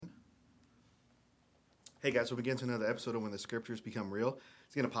Hey guys, we'll begin to another episode of When the Scriptures Become Real.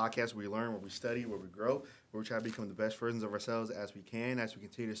 It's again a podcast where we learn, where we study, where we grow, where we try to become the best versions of ourselves as we can, as we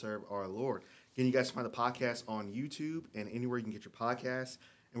continue to serve our Lord. Again, you guys can find the podcast on YouTube and anywhere you can get your podcasts.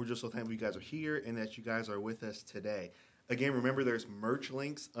 And we're just so thankful you guys are here and that you guys are with us today. Again, remember there's merch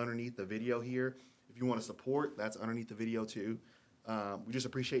links underneath the video here. If you want to support, that's underneath the video too. We just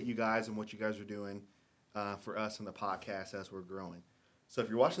appreciate you guys and what you guys are doing for us in the podcast as we're growing. So if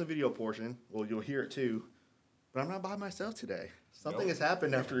you're watching the video portion, well, you'll hear it too. But I'm not by myself today. Something has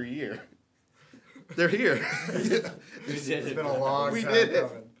happened after a year. They're here. It's been a long time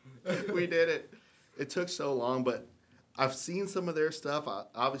coming. We did it. It took so long, but I've seen some of their stuff.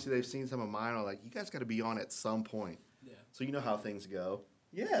 Obviously, they've seen some of mine. I'm like, you guys got to be on at some point. Yeah. So you know how things go.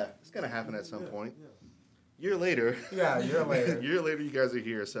 Yeah, it's going to happen at some point. Yeah. Year later. Yeah, a year later. Year later, you guys are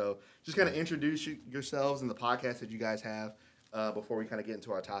here. So just kind of introduce yourselves and the podcast that you guys have before we kind of get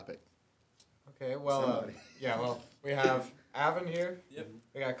into our topic. Okay, well, we have Avin here. Yep.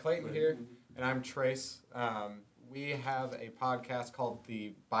 We got Clayton here, and I'm Trace. We have a podcast called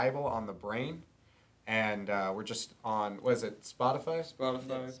The Bible on the Brain, and we're just on, what is it, Spotify?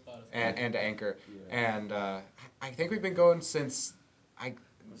 Spotify. And Anchor. Yeah. And I think we've been going since,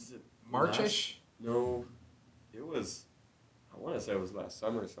 Was it March-ish? No, it was, I want to say it was last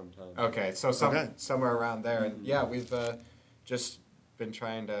summer sometime. Okay, so somewhere around there. And yeah, we've just been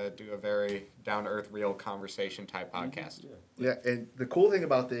trying to do a very down-to-earth, real conversation type podcast. Yeah, and the cool thing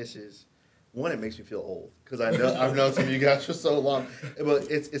about this is, one, it makes me feel old because I've known some of you guys for so long. But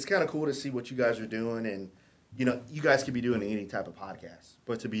it's kind of cool to see what you guys are doing, and you guys could be doing any type of podcast,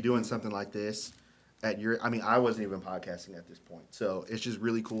 but to be doing something like this I wasn't even podcasting at this point, so it's just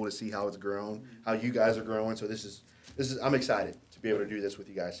really cool to see how it's grown, how you guys are growing. So this is I'm excited to be able to do this with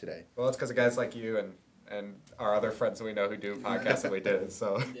you guys today. Well, it's because of guys like you and our other friends that we know who do podcasts that we did.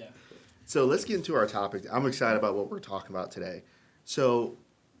 So Yeah. So let's get into our topic. I'm excited about what we're talking about today. So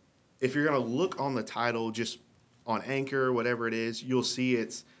if you're going to look on the title, just on Anchor, whatever it is, you'll see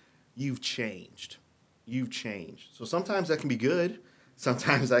you've changed. You've changed. So sometimes that can be good.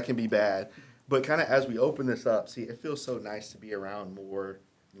 Sometimes that can be bad. But kind of as we open this up, see, it feels so nice to be around more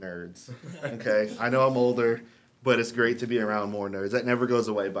nerds. Okay? I know I'm older, but it's great to be around more nerds. That never goes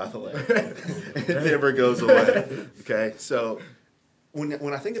away, by the way. It never goes away. Okay? So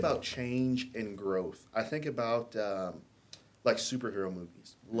when I think about change and growth, I think about like superhero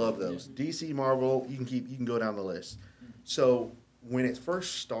movies. Love those. DC, Marvel, you can go down the list. So when it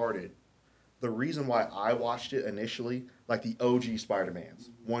first started, the reason why I watched it initially, like the OG Spider-Mans,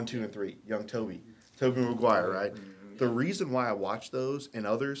 1, 2, and 3, young Tobey Maguire, right? The reason why I watched those and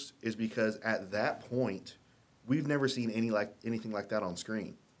others is because at that point, we've never seen anything like that on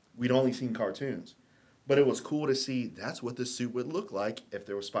screen. We'd only seen cartoons. But it was cool to see that's what the suit would look like if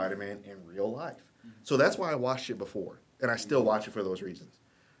there was Spider-Man in real life. So that's why I watched it before, and I still watch it for those reasons.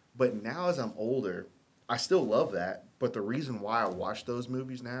 But now as I'm older, I still love that, but the reason why I watch those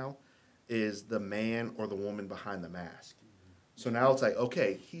movies now is the man or the woman behind the mask. So now it's like,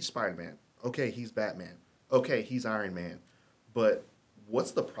 okay, he's Spider-Man. Okay, he's Batman. Okay, he's Iron Man. But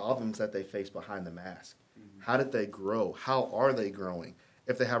what's the problems that they face behind the mask? How did they grow? How are they growing?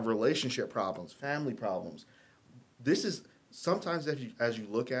 If they have relationship problems, family problems. This is, sometimes as you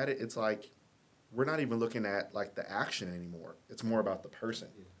look at it, it's like we're not even looking at like the action anymore. It's more about the person.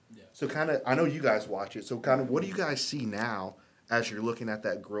 Yeah. So kind of, I know you guys watch it, so kind of what do you guys see now as you're looking at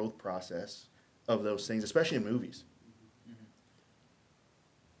that growth process of those things, especially in movies?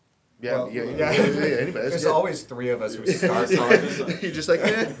 Yeah, Well, anybody. there's always three of us who start. You're just like,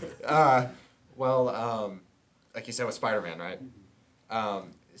 eh. Like you said with Spider-Man, right?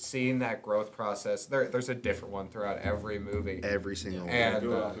 Seeing that growth process, there's a different one throughout every movie. Every single one. And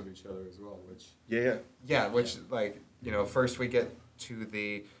build off of each other as well, which First we get to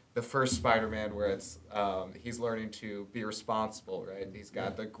the first Spider-Man where it's he's learning to be responsible, right? He's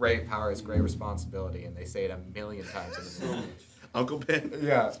got the great power, his great responsibility, and they say it a million times in the movie. Uncle Ben.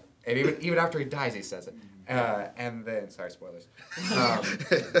 Yeah, and even after he dies, he says it. And then, sorry, spoilers.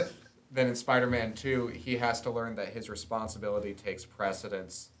 Then in Spider-Man 2, he has to learn that his responsibility takes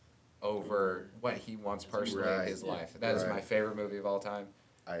precedence over what he wants personally in his life. That is my favorite movie of all time.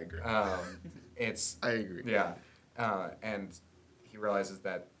 I agree. I agree. Yeah, and he realizes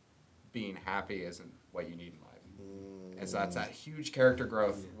that being happy isn't what you need in life. And so that's that huge character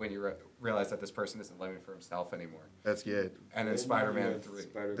growth when you realize that this person isn't living for himself anymore. That's good. And then Spider-Man 3.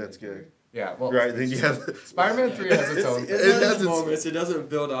 That's good. Yeah, well, right, then you have Spider-Man 3 has its own. it has moments. It doesn't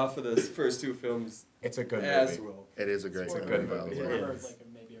build off of the first two films It's a good as movie. well. It is a great It's a movie. good movie. Yeah. It Or is. like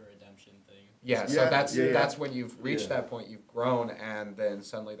maybe a redemption thing. Yeah, so that's when you've reached Yeah. that point, you've grown, and then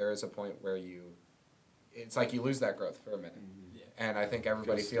suddenly there is a point where you it's like you lose that growth for a minute. Yeah. And I think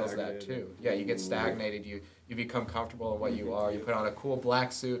everybody Feel feels that stagnated. too. Yeah, you get stagnated. You become comfortable in what you are. You put on a cool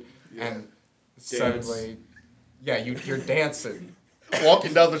black suit, and suddenly, yeah, you're dancing,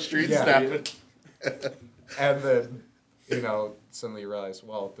 Walking down the street, Yeah. snapping. and then suddenly you realize,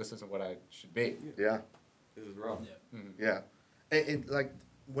 well, this isn't what I should be. Yeah. This is wrong. Yeah. Yeah, and like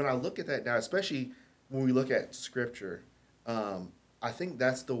when I look at that now, especially when we look at scripture, I think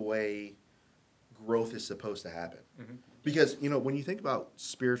that's the way growth is supposed to happen. Mhm. Because when you think about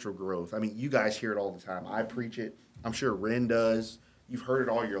spiritual growth, I mean, you guys hear it all the time. I preach it. I'm sure Ren does. You've heard it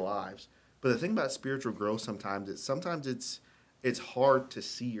all your lives. But the thing about spiritual growth sometimes it's hard to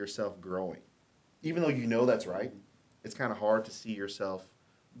see yourself growing, even though you know that's right. It's kind of hard to see yourself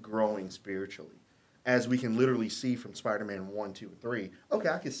growing spiritually. As we can literally see from Spider-Man 1, 2, and 3, okay,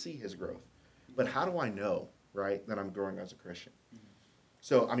 I can see his growth. But how do I know, right, that I'm growing as a Christian?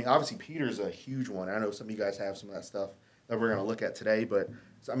 So, I mean, obviously, Peter's a huge one. I know some of you guys have some of that stuff that we're going to look at today. But,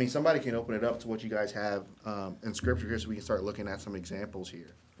 I mean, somebody can open it up to what you guys have in Scripture here so we can start looking at some examples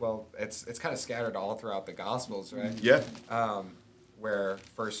here. Well, it's kind of scattered all throughout the Gospels, right? Yeah. Where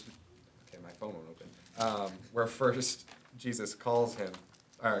first, okay, my phone won't open. Where first Jesus calls him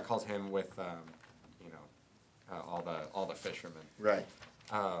with all the fishermen, Right.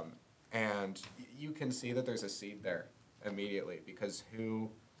 and you can see that there's a seed there immediately, because who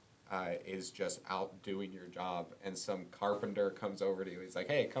is just out doing your job, and some carpenter comes over to you. He's like,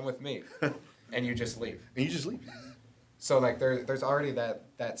 "Hey, come with me," and you just leave. And you just leave. So like there's already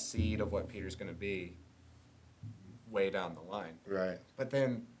that seed of what Peter's going to be way down the line. Right. But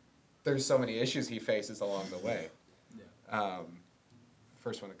then there's so many issues he faces along the way. Yeah.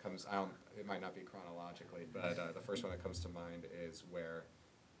 First one that comes, it might not be chronologically, but the first one that comes to mind is where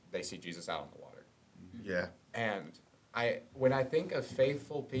they see Jesus out on the water. Yeah. And when I think of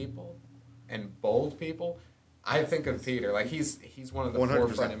faithful people and bold people, I think of Peter. Like he's one of the 100%.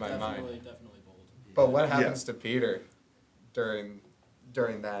 forefront in my mind. Definitely bold. But what happens to Peter during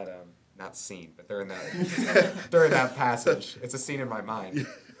that not scene, but during that passage? It's a scene in my mind.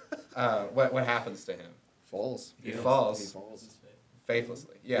 What happens to him? Falls. He He falls falls.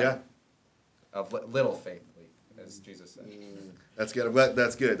 faithlessly. Yeah. Yeah. Of little faithfully, as Jesus said. That's good.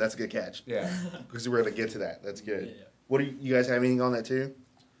 That's good. That's a good catch. Yeah. Because we're going to get to that. That's good. Yeah. What do you guys have anything on that too?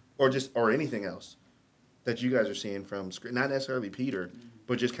 Or anything else that you guys are seeing from script? Not necessarily Peter,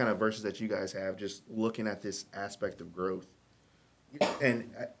 but just kind of verses that you guys have, just looking at this aspect of growth. And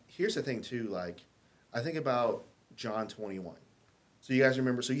here's the thing too, like, I think about John 21. So you guys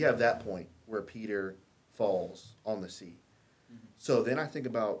remember, so you have that point where Peter falls on the sea. So then I think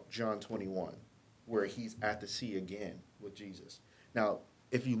about John 21, where he's at the sea again with Jesus. Now,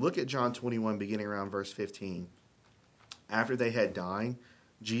 if you look at John 21, beginning around verse 15, after they had dined,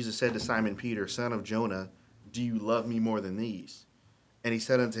 Jesus said to Simon Peter, son of Jonah, do you love me more than these? And he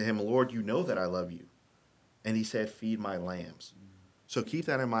said unto him, Lord, you know that I love you. And he said, feed my lambs. So keep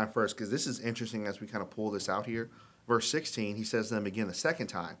that in mind first, because this is interesting as we kind of pull this out here. Verse 16, he says to them again the second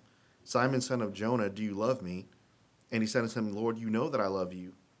time, Simon, son of Jonah, do you love me? And he said unto him, Lord, you know that I love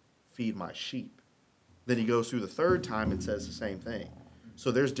you. Feed my sheep. Then he goes through the third time and says the same thing.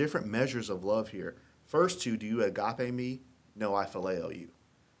 So there's different measures of love here. First two, do you agape me? No, I phileo you.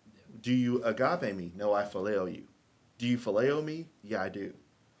 Do you agape me? No, I phileo you. Do you phileo me? Yeah, I do.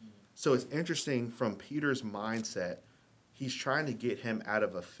 So it's interesting from Peter's mindset, he's trying to get him out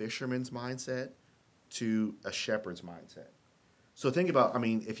of a fisherman's mindset to a shepherd's mindset. So think about, I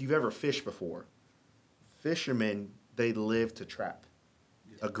mean, if you've ever fished before, fishermen, they live to trap.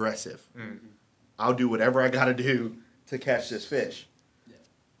 Aggressive. I'll do whatever I got to do to catch this fish. Yeah.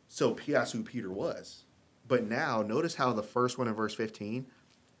 So that's who Peter was. But now, notice how the first one in verse 15,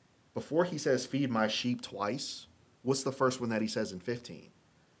 before he says, feed my sheep twice, what's the first one that he says in 15?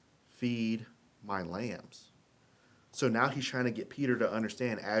 Feed my lambs. So now he's trying to get Peter to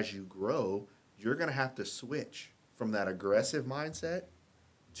understand, as you grow, you're going to have to switch from that aggressive mindset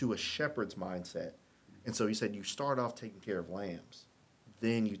to a shepherd's mindset. And so he said, you start off taking care of lambs,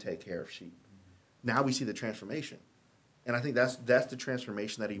 then you take care of sheep. Now we see the transformation. And I think that's the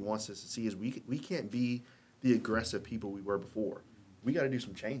transformation that he wants us to see, is we can't be the aggressive people we were before. We got to do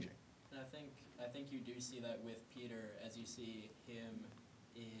some changing. And I think you do see that with Peter, as you see him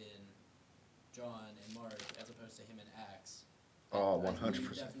in John and Mark, as opposed to him in Acts. Oh, I think 100%. You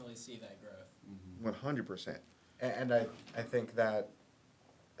definitely see that growth. 100%. And I think that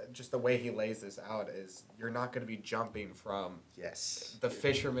just the way he lays this out is, you're not going to be jumping from Yes. the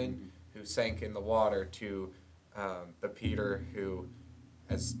fisherman who sank in the water to the Peter who,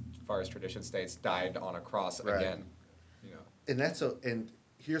 as far as tradition states, died on a cross Right. again. You know. And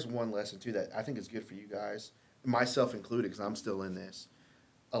here's one lesson too that I think is good for you guys, myself included, because I'm still in this.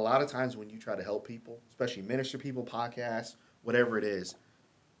 A lot of times when you try to help people, especially minister people, podcasts, whatever it is,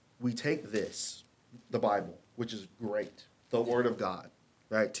 we take this, the Bible, which is great, the Word of God,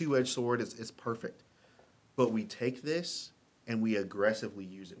 right? Two-edged sword is perfect. But we take this and we aggressively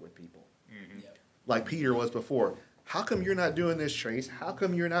use it with people. Yep. Like Peter was before. How come you're not doing this, Trace? How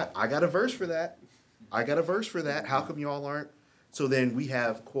come you're not? I got a verse for that. I got a verse for that. How come y'all aren't? So then we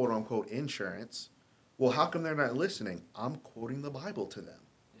have quote unquote insurance. Well, how come they're not listening? I'm quoting the Bible to them.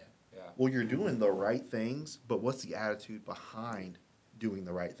 Yeah. Well, you're doing the right things, but what's the attitude behind doing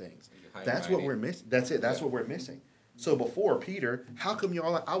the right things? Behind That's what writing. we're missing. That's it. That's Yeah. what we're missing. So before Peter, how come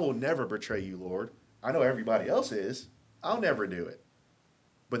y'all like, I will never betray you, Lord. I know everybody else is. I'll never do it.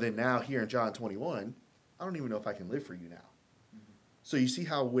 But then now here in John 21, I don't even know if I can live for you now. So you see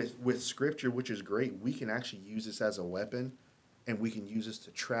how with scripture, which is great, we can actually use this as a weapon, and we can use this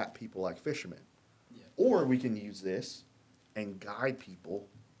to trap people like fishermen. Yeah. Or we can use this and guide people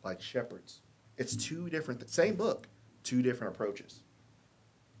like shepherds. It's two different, same book, two different approaches.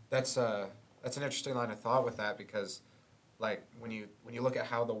 That's an interesting line of thought with that, because like when you look at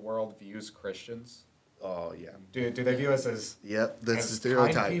how the world views Christians, Oh, yeah. do they view us as Yep, that's the as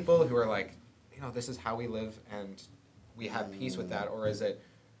stereotype. kind people who are like, this is how we live and we have peace with that, or is it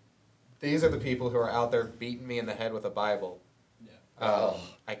these are the people who are out there beating me in the head with a Bible? Yeah.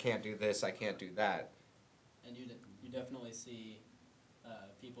 I can't do this, I can't do that. And you definitely see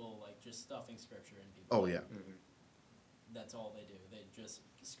people like just stuffing scripture in people. Oh, yeah. Mhm. That's all they do. They just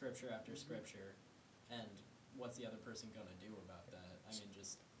scripture after scripture, and what's the other person gonna do about that? I mean,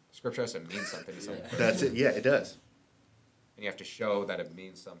 just Scripture has to mean something to someone. That's it. Yeah, it does. And you have to show that it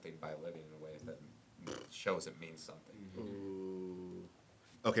means something by living in a way that shows it means something. Ooh.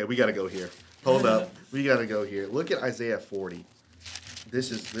 Okay, we got to go here. Hold up. We got to go here. Look at Isaiah 40. This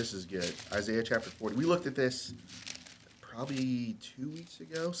is good. Isaiah chapter 40. We looked at this probably 2 weeks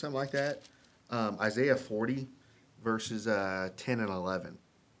ago, something like that. Isaiah 40, verses 10 and 11.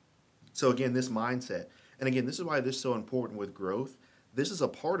 So again, this mindset. And again, this is why this is so important with growth. This is a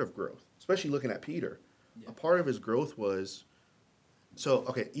part of growth, especially looking at Peter. Yeah. A part of his growth was, so,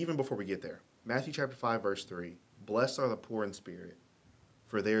 okay, even before we get there, Matthew chapter 5, verse 3, blessed are the poor in spirit,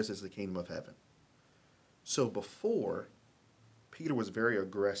 for theirs is the kingdom of heaven. So before, Peter was very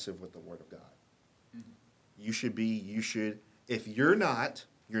aggressive with the word of God. Mhm. If you're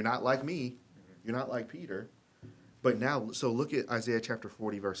not like me, you're not like Peter. But now, so look at Isaiah chapter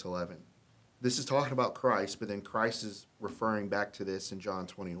 40, verse 11. This is talking about Christ, but then Christ is referring back to this in John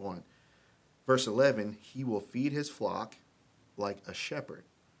 21. Verse 11, he will feed his flock like a shepherd.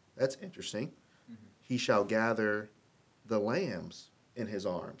 That's interesting. Mhm. He shall gather the lambs in his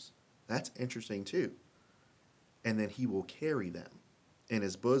arms. That's interesting too. And then he will carry them in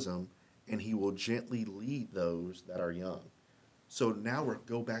his bosom, and he will gently lead those that are young. So now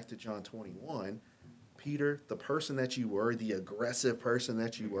go back to John 21. Peter, the person that you were, the aggressive person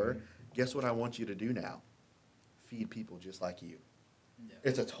that you were, guess what I want you to do now? Feed people just like you. Yeah.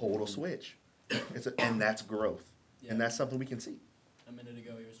 It's a total switch. And that's growth. Yeah. And that's something we can see. A minute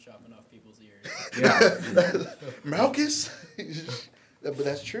ago, he was chopping off people's ears. Yeah. Malchus? But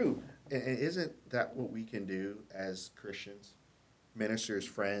that's true. And isn't that what we can do as Christians, ministers,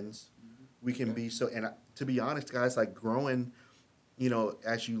 friends? We can be so, and to be honest, guys, like growing,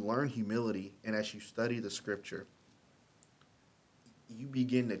 as you learn humility and as you study the scripture, you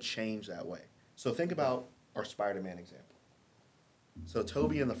begin to change that way. So think about our Spider-Man example. So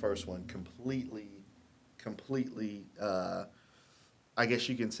Toby in the first one completely, I guess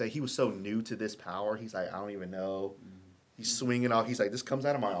you can say he was so new to this power. He's like, I don't even know. He's swinging off. He's like, this comes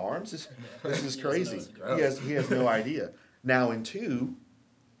out of my arms? This is He doesn't crazy. know what to do. He has no idea. Now in 2,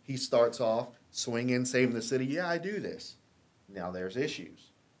 he starts off swinging, saving the city. Yeah, I do this. Now there's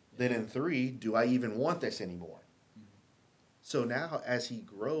issues. Then in 3, do I even want this anymore? So now as he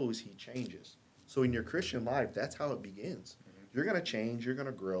grows, he changes. So in your Christian life, that's how it begins. You're going to change. You're going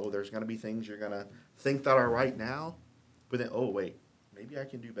to grow. There's going to be things you're going to think that are right now. But then, oh, wait, maybe I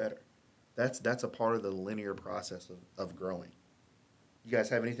can do better. That's a part of the linear process of growing. You guys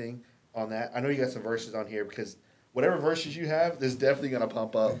have anything on that? I know you got some verses on here because whatever verses you have, this is definitely going to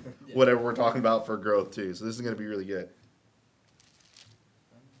pump up Yeah. whatever we're talking about for growth too. So this is going to be really good.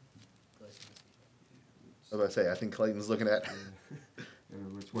 I was about to say, I think Clayton's looking at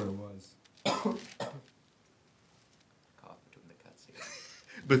Which one it was? Caught between the cuts here.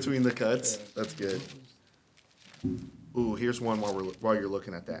 between the cuts. Yeah. That's good. Ooh, here's one while you're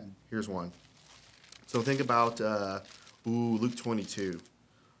looking at that. Here's one. So think about Luke 22.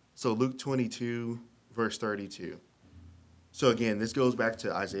 So Luke 22, verse 32. So again, this goes back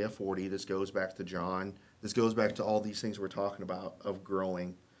to Isaiah 40. This goes back to John. This goes back to all these things we're talking about of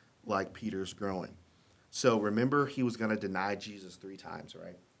growing like Peter's growing. So remember, he was going to deny Jesus 3 times,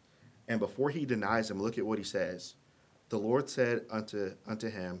 right? And before he denies him, look at what he says. The Lord said unto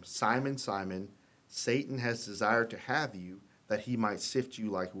him, Simon, Simon, Satan has desired to have you, that he might sift you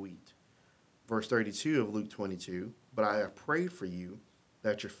like wheat. Verse 32 of Luke 22, but I have prayed for you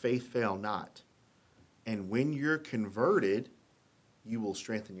that your faith fail not. And when you're converted, you will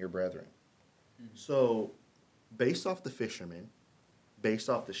strengthen your brethren. So, based off the fisherman, based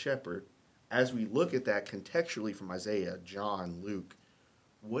off the shepherd, as we look at that contextually from Isaiah, John, Luke,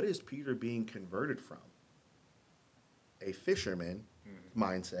 what is Peter being converted from? A fisherman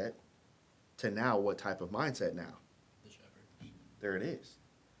mindset to now what type of mindset now? The shepherd. There it is.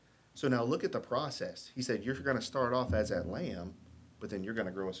 So now look at the process. He said you're going to start off as that lamb, but then you're going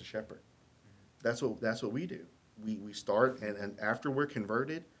to grow as a shepherd. That's what we do. We start, and after we're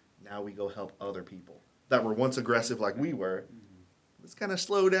converted, now we go help other people that were once aggressive like we were. Let's kind of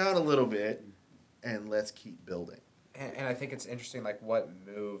slow down a little bit, and let's keep building. And I think it's interesting, like, what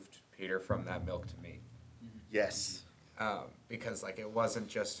moved Peter from that milk to meat. Yes. Because, like, it wasn't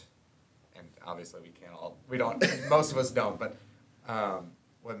just, and obviously we don't, most of us don't, but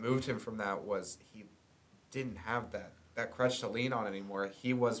what moved him from that was he didn't have that crutch to lean on anymore.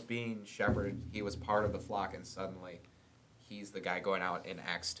 He was being shepherded. He was part of the flock, and suddenly he's the guy going out in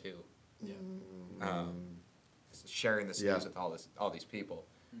Acts 2. Yeah. Sharing this Yeah. news with all these people,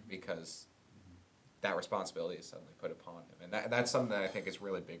 because that responsibility is suddenly put upon him, and that's something that I think is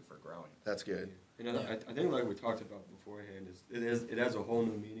really big for growing. That's good. And I think, like we talked about beforehand, it has a whole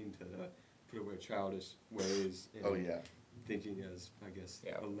new meaning to the put away childish ways. And Oh, yeah. thinking as, I guess,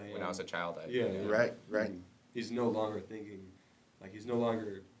 Yeah, a lamb. when I was a child, Right. He's no longer thinking, like he's no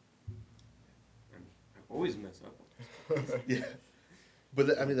longer. I always mess up. Yeah. But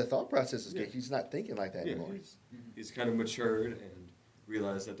the thought process is good. He's not thinking like that Yeah, anymore. he's kind of matured and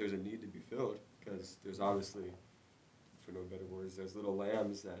realized that there's a need to be filled, because there's obviously, for no better words, there's little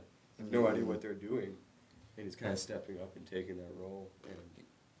lambs that have no idea what they're doing, and he's kind of stepping up and taking that role. And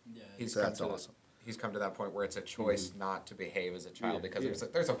Yeah. He's That's come to awesome. He's come to that point where it's a choice not to behave as a child, Yeah, because yeah.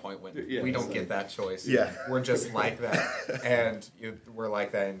 there's a point when Yeah, we don't it's get like- that choice. Yeah. We're just like that, and we're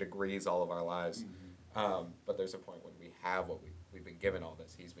like that in degrees all of our lives. But there's a point when we have what we've been given all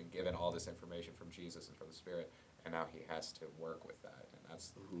this. He's been given all this information from Jesus and from the Spirit, and now he has to work with that, and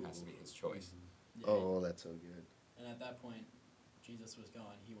has to be his choice. Yeah. Oh, that's so good. And at that point, Jesus was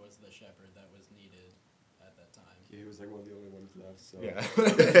gone. He was the shepherd that was needed at that time. he was like one of the only ones left, so Yeah.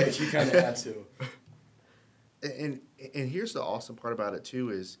 he kind of had to. And here's the awesome part about it too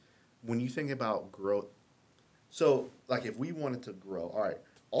is when you think about growth. So like if we wanted to grow, all right,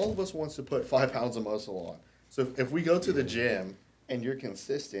 all of us wants to put 5 pounds of muscle on. So if we go to the gym and you're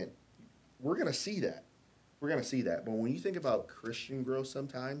consistent, we're gonna see that. We're gonna see that. But when you think about Christian growth,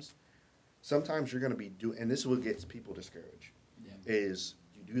 sometimes you're gonna be doing, and this is what gets people discouraged. Yeah. Is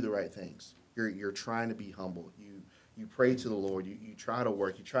you do the right things. You're trying to be humble. You pray to the Lord. You try to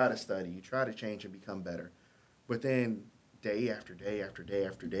work. You try to study. You try to change and become better. But then day after day after day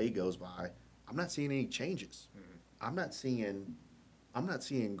after day goes by. I'm not seeing any changes. I'm not seeing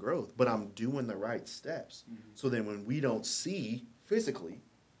growth. But I'm doing the right steps. So then when we don't see physically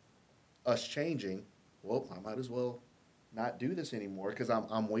us changing, well, I might as well not do this anymore because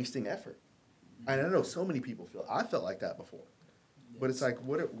I'm wasting effort. And I know so many people I felt like that before. But it's like,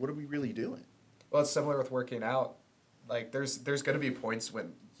 what are we really doing? Well, it's similar with working out. Like, there's going to be points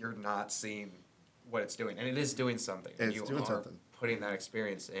when you're not seeing what it's doing, and it is doing something. It's you doing are something. putting that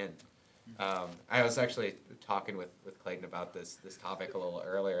experience in. I was actually talking with Clayton about this topic a little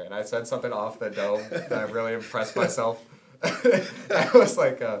earlier, and I said something off the dome that really impressed myself. I was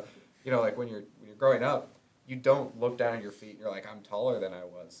like, like when you're growing up, you don't look down at your feet and you're like, I'm taller than I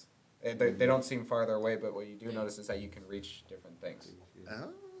was. They don't seem farther away, but what you do notice is that you can reach different things. Oh.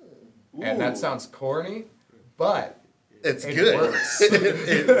 And that Ooh. sounds corny, but It's it good. works.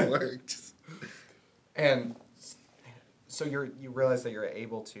 It works. And so you realize that you're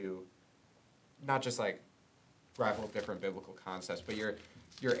able to not just like grapple with different biblical concepts, but you're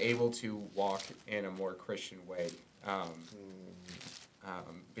able to walk in a more Christian way,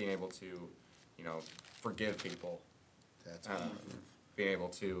 being able to, forgive people, That's being able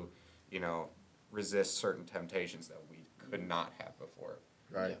to, resist certain temptations that we could not have before,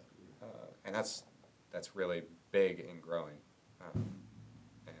 right. and that's really big in growing,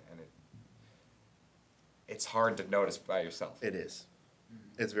 and it's hard to notice by yourself. It is.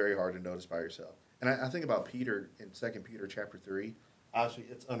 It's very hard to notice by yourself. And I think about Peter in 2 Peter chapter 3. Actually,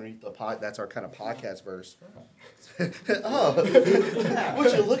 it's underneath the pod. That's our kind of podcast verse. Oh,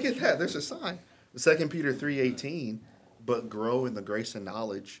 would you look at that? There's a sign. 2 Peter 3:18, but grow in the grace and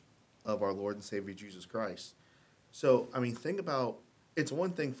knowledge of our Lord and Savior Jesus Christ. So, I mean, think about, it's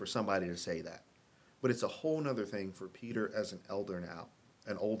one thing for somebody to say that, but it's a whole nother thing for Peter as an elder now,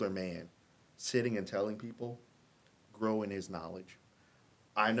 an older man, sitting and telling people, grow in his knowledge.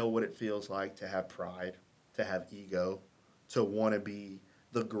 I know what it feels like to have pride, to have ego, to want to be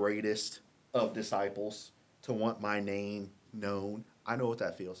the greatest of disciples, to want my name known. I know what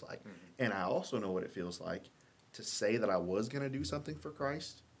that feels like. And I also know what it feels like to say that I was going to do something for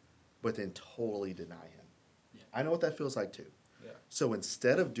Christ, but then totally deny him. Yeah. I know what that feels like too. Yeah. So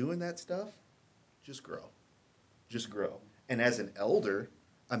instead of doing that stuff, just grow. Just grow. And as an elder,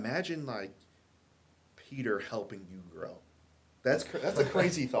 imagine like Peter helping you grow. That's a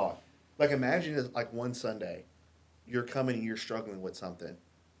crazy thought. Like imagine it like one Sunday, you're coming and you're struggling with something,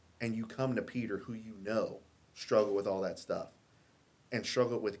 and you come to Peter, who you know struggled with all that stuff, and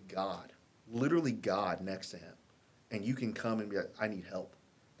struggled with God, literally God next to him, and you can come and be like, I need help.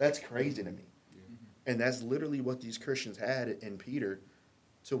 That's crazy to me. And that's literally what these Christians had in Peter,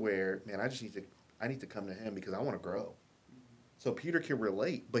 to where, man, I need to come to him because I want to grow. So Peter can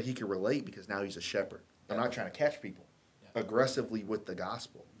relate, but he can relate because now he's a shepherd. I'm not trying to catch people aggressively with the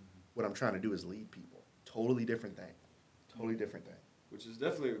gospel. What I'm trying to do is lead people. Totally different thing. Totally different thing. Which is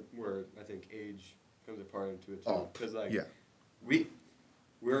definitely where I think age comes apart into it too. Oh, Because like yeah.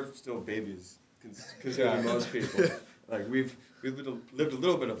 we're still babies considering most people. Like we've lived a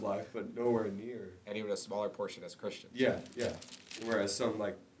little bit of life, but nowhere near. And even a smaller portion as Christians. Yeah, yeah. Whereas some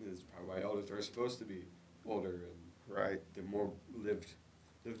like this is probably why elders are supposed to be older and Right. they're more lived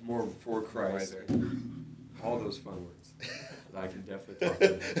more for Christ. Wiser. All those fun words that I can definitely talk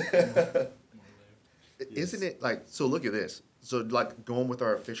about. Isn't it like, so look at this. So like going with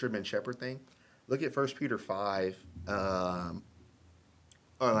our fisherman shepherd thing, look at 1 Peter 5. Or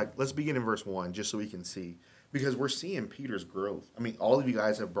like, let's begin in verse 1 just so we can see. Because we're seeing Peter's growth. I mean, all of you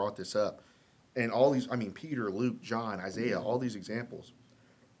guys have brought this up. And all these, I mean, Peter, Luke, John, Isaiah, all these examples.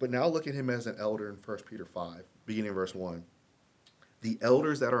 But now look at him as an elder in 1 Peter 5, beginning in verse 1. The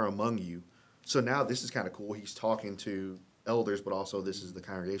elders that are among you. So now this is kind of cool. He's talking to elders, but also this is the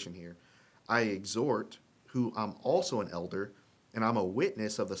congregation here. I exhort, who I'm also an elder, and I'm a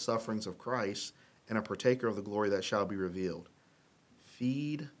witness of the sufferings of Christ and a partaker of the glory that shall be revealed.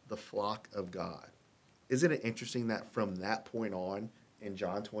 Feed the flock of God. Isn't it interesting that from that point on in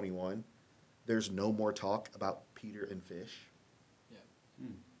John 21, there's no more talk about Peter and fish? Yeah.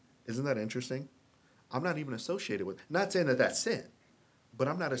 Isn't that interesting? I'm not even associated with, not saying that that's sin, but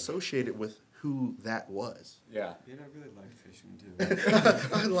I'm not associated with who that was. Yeah. Man, I really like fishing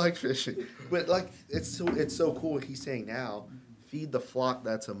too. I like fishing, but like it's so cool. He's saying now, feed the flock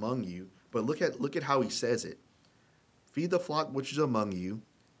that's among you. But look at how he says it. Feed the flock which is among you,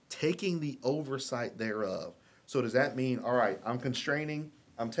 taking the oversight thereof. So does that mean, all right, I'm constraining,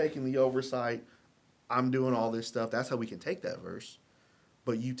 I'm taking the oversight, I'm doing all this stuff? That's how we can take that verse.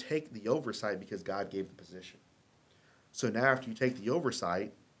 But you take the oversight because God gave the position. So now after you take the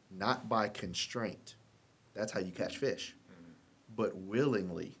oversight, not by constraint, that's how you catch fish, but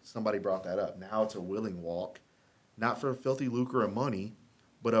willingly. Somebody brought that up. Now it's a willing walk, not for filthy lucre or money,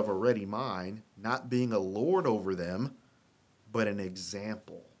 but of a ready mind, not being a lord over them, but an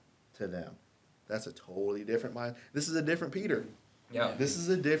example to them. That's a totally different mind. This is a different Peter. Yeah. This is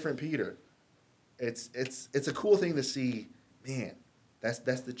a different Peter. It's a cool thing to see. Man, that's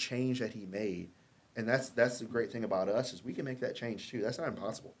the change that he made. And that's the great thing about us is we can make that change too. That's not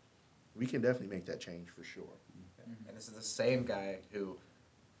impossible. We can definitely make that change for sure. And this is the same guy who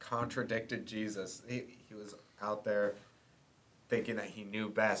contradicted Jesus. He was out there thinking that he knew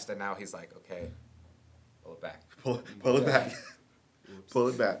best, and now he's like, okay, pull it back. Pull it back. Pull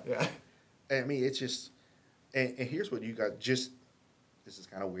it back. Yeah. I mean, it's just, and here's what you got. Just, this is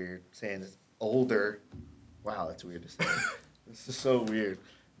kind of weird saying this. Older, wow, that's weird to say. This is so weird.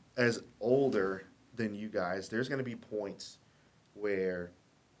 As older than you guys, there's going to be points where,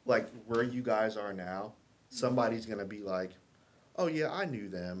 like where you guys are now, somebody's going to be like, oh yeah, I knew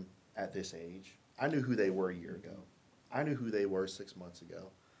them at this age. I knew who they were a year ago. I knew who they were 6 months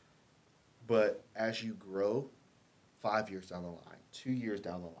ago. But as you grow, 5 years down the line, 2 years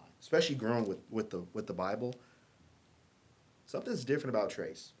down the line, especially growing with the Bible, something's different about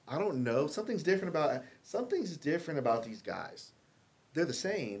Trace. I don't know. Something's different about these guys. They're the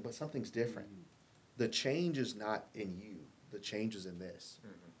same, but something's different. The change is not in you. The change is in this.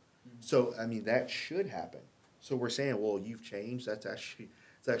 So, I mean, that should happen. So we're saying, well, you've changed. It's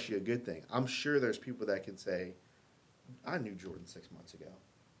actually a good thing. I'm sure there's people that can say, I knew Jordan 6 months ago.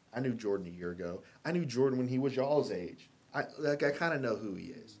 I knew Jordan a year ago. I knew Jordan when he was y'all's age. I kind of know who he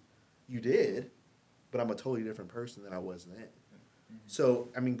is. You did, but I'm a totally different person than I was then. So,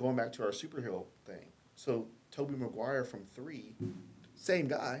 I mean, going back to our superhero thing. So, Tobey Maguire from 3, same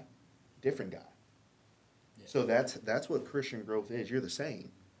guy, different guy. Yeah. So that's what Christian growth is. You're the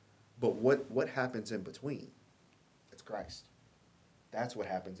same. But what happens in between? It's Christ. That's what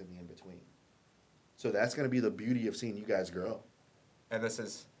happens in the in-between. So that's going to be the beauty of seeing you guys grow. And this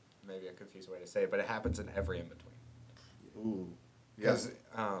is maybe a confused way to say it, but it happens in every in between. Ooh. Because,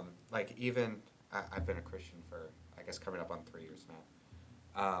 like, even I've been a Christian for, I guess, coming up on 3 years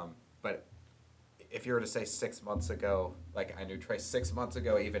now. But if you were to say 6 months ago, like I knew Trey 6 months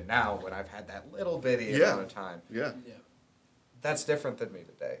ago, even now, when I've had that little bitty amount of time, Yeah. Yeah. that's different than me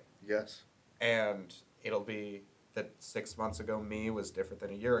today. Yes. And it'll be that 6 months ago me was different than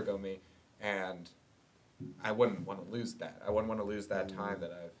a year ago me, and I wouldn't want to lose that. I wouldn't want to lose that time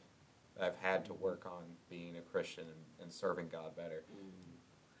that I've had to work on being a Christian and serving God better.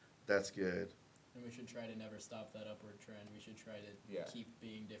 That's good. And we should try to never stop that upward trend. We should try to Yeah. keep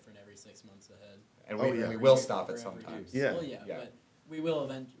being different every 6 months ahead. And Oh, we, yeah. we will Every- stop it for every sometimes. Yeah. Well, yeah, Yeah. but we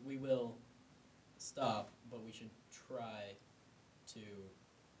will stop, but we should try to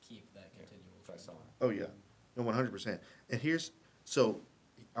keep that continual Try trend. something. Oh yeah, no, 100%. And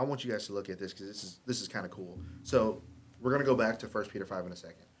I want you guys to look at this because this is kind of cool. So we're gonna go back to 1 Peter 5 in a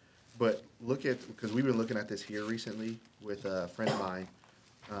second, but look at because we've been looking at this here recently with a friend of mine.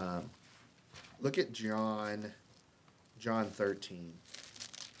 Look at John 13.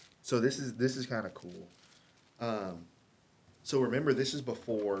 So this is kind of cool. So remember, this is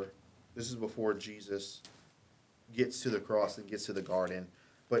before Jesus gets to the cross and gets to the garden.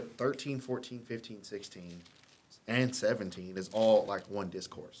 But 13, 14, 15, 16, and 17 is all like one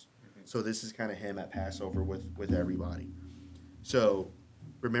discourse. So this is kind of him at Passover with everybody. So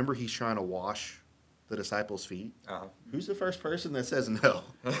remember, he's trying to wash the disciples' feet. Uh-huh. Who's the first person that says no?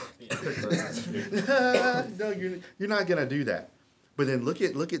 Yeah. No, you're not gonna do that. But then look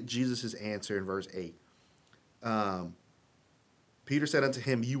at Jesus' answer in verse 8. Peter said unto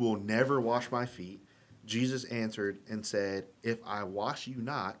him, "You will never wash my feet." Jesus answered and said, "If I wash you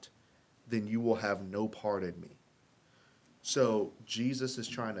not, then you will have no part in me." So Jesus is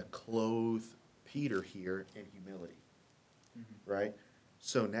trying to clothe Peter here in humility, right?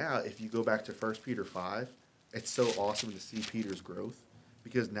 So now if you go back to 1 Peter 5, it's so awesome to see Peter's growth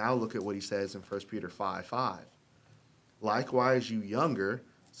because now look at what he says in 1 Peter 5:5. "Likewise, you younger,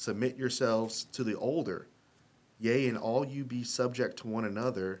 submit yourselves to the older. Yea, and all you be subject to one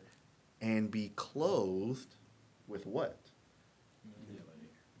another, and be clothed with" what?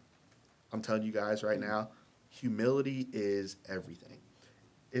 I'm telling you guys right now, humility is everything.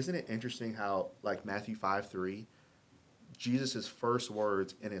 Isn't it interesting how, like Matthew 5:3, Jesus' first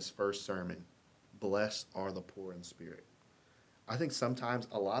words in his first sermon, "Blessed are the poor in spirit." I think sometimes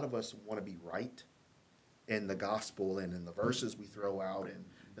a lot of us want to be right in the gospel and in the verses we throw out and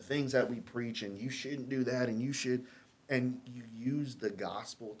the things that we preach, and you shouldn't do that, and you should, and you use the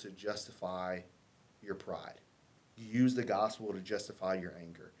gospel to justify your pride. You use the gospel to justify your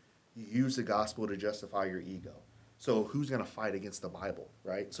anger. You use the gospel to justify your ego. So who's going to fight against the Bible,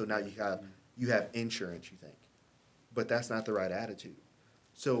 right? So now you have insurance, you think. But that's not the right attitude.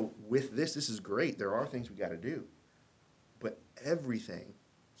 So with this is great. There are things we got to do. But everything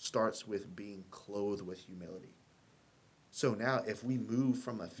starts with being clothed with humility. So now if we move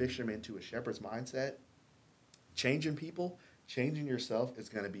from a fisherman to a shepherd's mindset, changing people, changing yourself is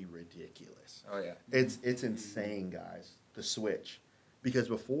going to be ridiculous. Oh, yeah. It's insane, guys, the switch. Because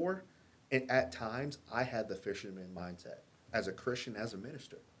before, and at times, I had the fisherman mindset. As a Christian, as a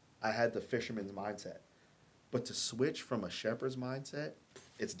minister, I had the fisherman's mindset. But to switch from a shepherd's mindset,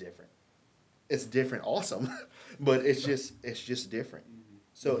 it's different. It's different, awesome, but it's just different.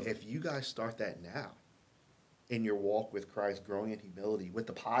 So if you guys start that now in your walk with Christ, growing in humility, with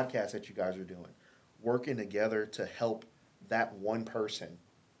the podcast that you guys are doing, working together to help that one person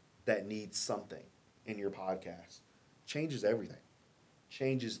that needs something in your podcast, changes everything.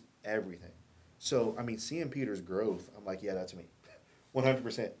 Changes everything. So, I mean, seeing Peter's growth, I'm like, yeah, that's me.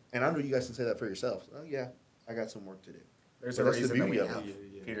 100%. And I know you guys can say that for yourselves. Oh, yeah, I got some work to do. There's But a that's the reason that we beauty of have it.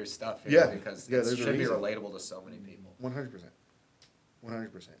 Yeah. Peter's stuff Yeah. here because Yeah, it there's a should be reason. relatable to so many people. 100%.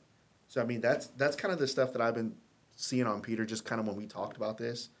 100%. So, I mean, that's kind of the stuff that I've been seeing on Peter, just kind of when we talked about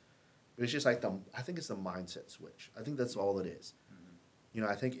this. But it's just like I think it's the mindset switch. I think that's all it is. You know,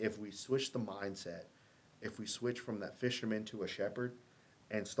 I think if we switch the mindset, if we switch from that fisherman to a shepherd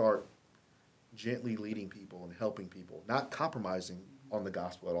and start gently leading people and helping people, not compromising on the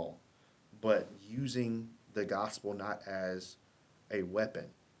gospel at all, but using the gospel not as a weapon,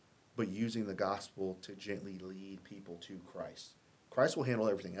 but using the gospel to gently lead people to Christ. Christ will handle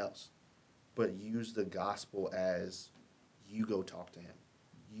everything else, but use the gospel as you go talk to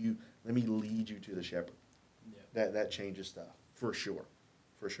him. Let me lead you to the shepherd. Yeah. That changes stuff for sure.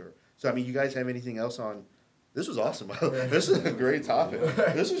 So I mean, you guys have anything else on? This was awesome. This is a great topic.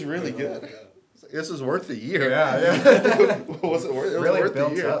 This is really good. This is worth the year. Yeah. Was it worth? It was Really worth the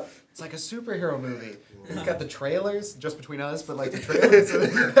built year. up. It's like a superhero movie. We've got the trailers just between us, but like the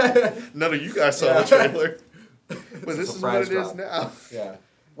trailers. None of you guys saw Yeah. the trailer, but It's this a is what it surprise is drop. now. Yeah.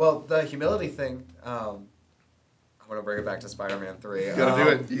 Well, the humility thing. I'm gonna bring it back to Spider-Man 3. You gotta do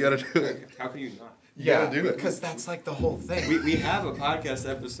it. You gotta do it. How can you not? You Yeah, gotta do it. because that's like the whole thing. We have a podcast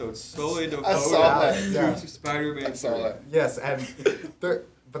episode solely devoted I saw that. Yeah. to Spider-Man. I saw that. Yes, and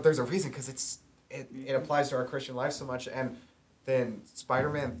but there's a reason because it applies to our Christian life so much. And then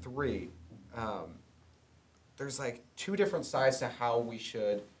Spider-Man 3, there's like two different sides to how we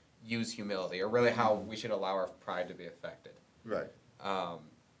should use humility, or really how we should allow our pride to be affected. Right.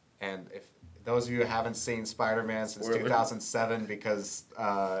 And if those of you who haven't seen Spider-Man since Spoiler. 2007 because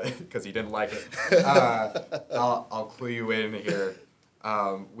you didn't like it, I'll clue you in here.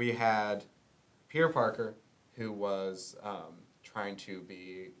 We had Peter Parker, who was trying to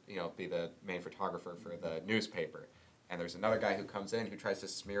be the main photographer for the newspaper, and there's another guy who comes in who tries to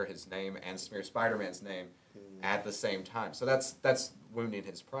smear his name and smear Spider-Man's name at the same time. So that's wounding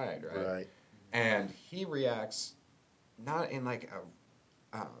his pride, right? Right. And he reacts not in like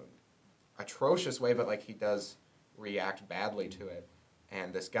a atrocious way, but like he does react badly to it.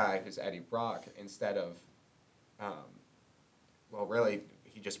 And this guy who's Eddie Brock, instead of, really,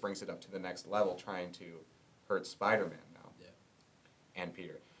 he just brings it up to the next level, trying to hurt Spider-Man now. Yeah. And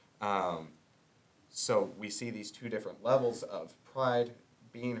Peter. So we see these two different levels of pride,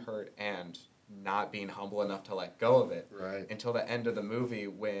 being hurt, and not being humble enough to let go of it. Right. Until the end of the movie,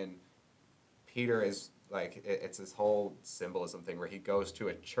 when Peter is like, it's this whole symbolism thing where he goes to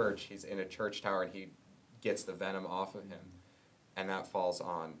a church, he's in a church tower, and he gets the venom off of him, and that falls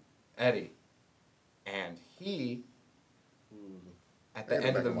on Eddie. And he, at the I gotta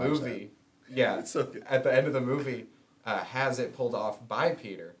end of go the back and watch movie, yeah, It's so good. at the end of the movie, has it pulled off by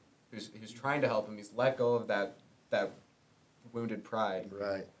Peter, who's trying to help him. He's let go of that wounded pride,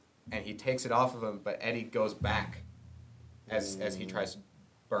 Right. and he takes it off of him. But Eddie goes back as he tries to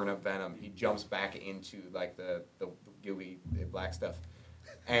burn up Venom. He jumps back into like the gooey black stuff,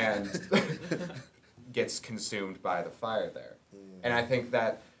 and gets consumed by the fire there. And I think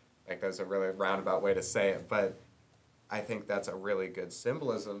that, like, that's a really roundabout way to say it, but I think that's a really good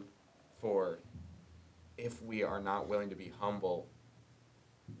symbolism for if we are not willing to be humble,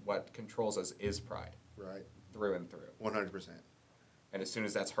 what controls us is pride, Right. through and through. 100%. And as soon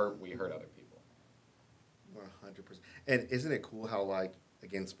as that's hurt, we hurt other people. 100%. And isn't it cool how, like,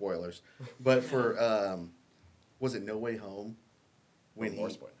 again, spoilers, but for was it No Way Home when More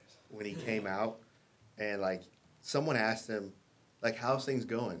he spoilers. when he came out and like someone asked him like how's things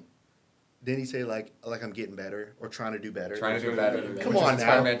going? Didn't he say like I'm getting better or trying to do better? Trying to do better. Come which is on in now.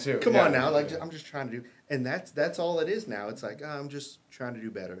 Spider-Man 2. Come Yeah. on now. Like I'm just trying to do, and that's all it is now. It's like I'm just trying to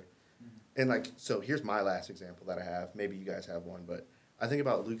do better. And like so, here's my last example that I have. Maybe you guys have one, but I think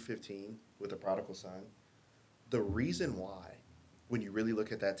about Luke 15 with the prodigal son. The reason why, when you really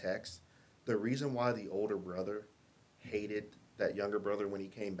look at that text, the reason why the older brother hated that younger brother when he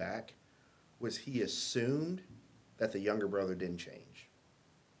came back was he assumed that the younger brother didn't change.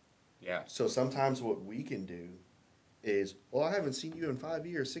 Yeah. So sometimes what we can do is, well, I haven't seen you in 5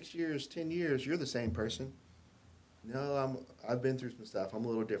 years, 6 years, 10 years. You're the same person. No, I've been through some stuff. I'm a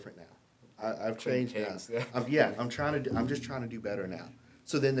little different now. I've changed now. Kings, yeah. I'm just trying to do better now.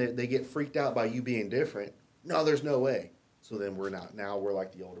 So then they get freaked out by you being different. No, there's no way. So then we're not. Now we're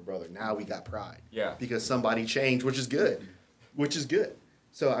like the older brother. Now we got pride. Yeah. Because somebody changed, which is good. Which is good.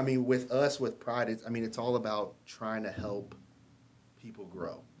 So I mean, with us, with pride, it's all about trying to help people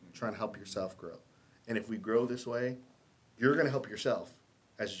grow, trying to help yourself grow. And if we grow this way, you're going to help yourself,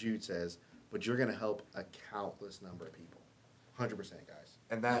 as Jude says, but you're going to help a countless number of people. 100%, guys.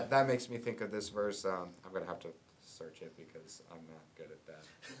 And that makes me think of this verse. I'm going to have to search it because I'm not good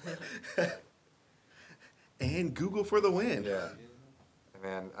at that. And Google for the win. Yeah.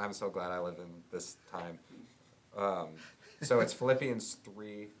 Man, I'm so glad I live in this time. So it's Philippians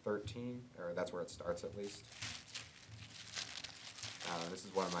 3:13, or that's where it starts at least. This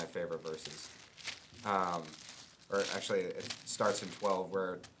is one of my favorite verses. Or actually, it starts in 12,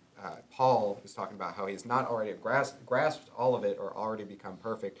 where Paul is talking about how he has not already grasped all of it or already become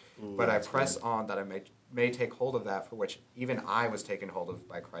perfect, but I press on that I may take hold of that for which even I was taken hold of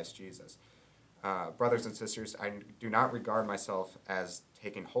by Christ Jesus. Brothers and sisters, I do not regard myself as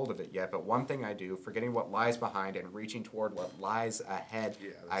taking hold of it yet, but one thing I do, forgetting what lies behind and reaching toward what lies ahead,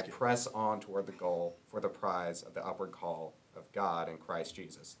 Yeah, that's I good. press on toward the goal for the prize of the upward call of God in Christ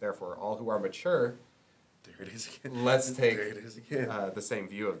Jesus. Therefore, all who are mature, There it is again. let's take There it is again. the same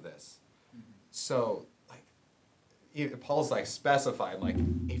view of this. So, Paul's like specified, like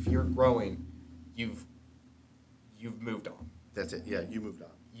if you're growing, you've moved on. That's it. Yeah, you moved on.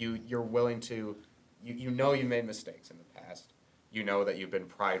 You're willing to, you know you made mistakes in the past. You know that you've been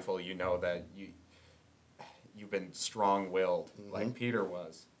prideful. You know that you've been strong-willed, like Peter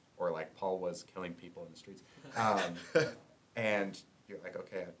was, or like Paul was, killing people in the streets. And you're like,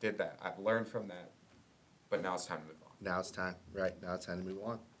 okay, I did that. I've learned from that, but now it's time to move on. Now it's time, right? Now it's time to move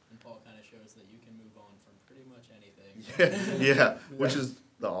on. And Paul kind of shows that you can move on from pretty much anything. Yeah, which is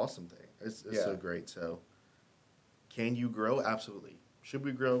the awesome thing. It's so Yeah. great. So, can you grow? Absolutely. Should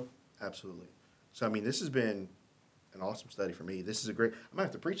we grow? Absolutely. So, I mean, this has been an awesome study for me. This is a great. I might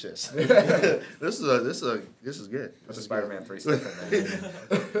have to preach this. This is good. This is is Spider-Man good. 3 stuff.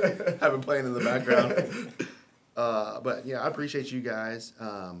 Have been playing in the background. But yeah, I appreciate you guys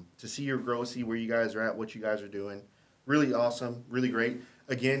to see your growth, see where you guys are at, what you guys are doing. Really awesome, really great.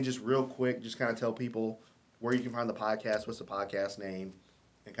 Again, just real quick, just kind of tell people where you can find the podcast, what's the podcast name,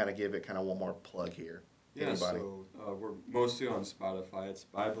 and kind of give it kind of one more plug here. Yeah, Anybody? so we're mostly on Spotify. It's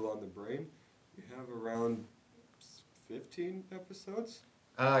Bible on the Brain. We have around 15 episodes,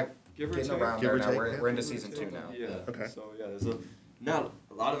 give or Getting take. around Give there or now. take, We're yeah. into Give or season take. 2 now. Yeah. Okay. So yeah, there's not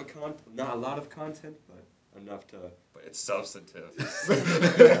a lot of content, but enough to. But it's substantive.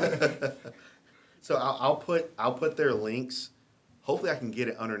 So I'll put their links. Hopefully, I can get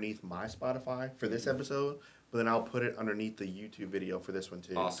it underneath my Spotify for this episode, but then I'll put it underneath the YouTube video for this one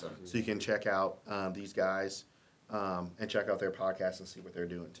too. Awesome. So you can check out these guys and check out their podcast and see what they're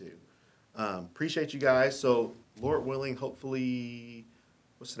doing too. Appreciate you guys. So Lord willing, hopefully,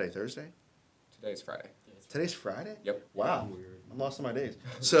 what's today? Thursday? Today's Friday. Today's Friday? Yep. Wow. Weird. I'm lost in my days.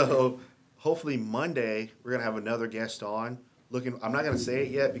 So hopefully Monday we're gonna have another guest on. I'm not gonna say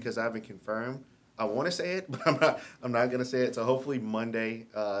it yet because I haven't confirmed. I want to say it, but I'm not gonna say it. So hopefully Monday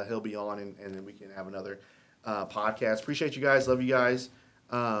he'll be on and then we can have another podcast. Appreciate you guys. Love you guys.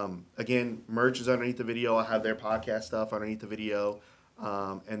 Again, merch is underneath the video. I'll have their podcast stuff underneath the video.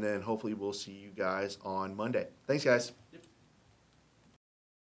 And then hopefully we'll see you guys on Monday. Thanks, guys. Yep.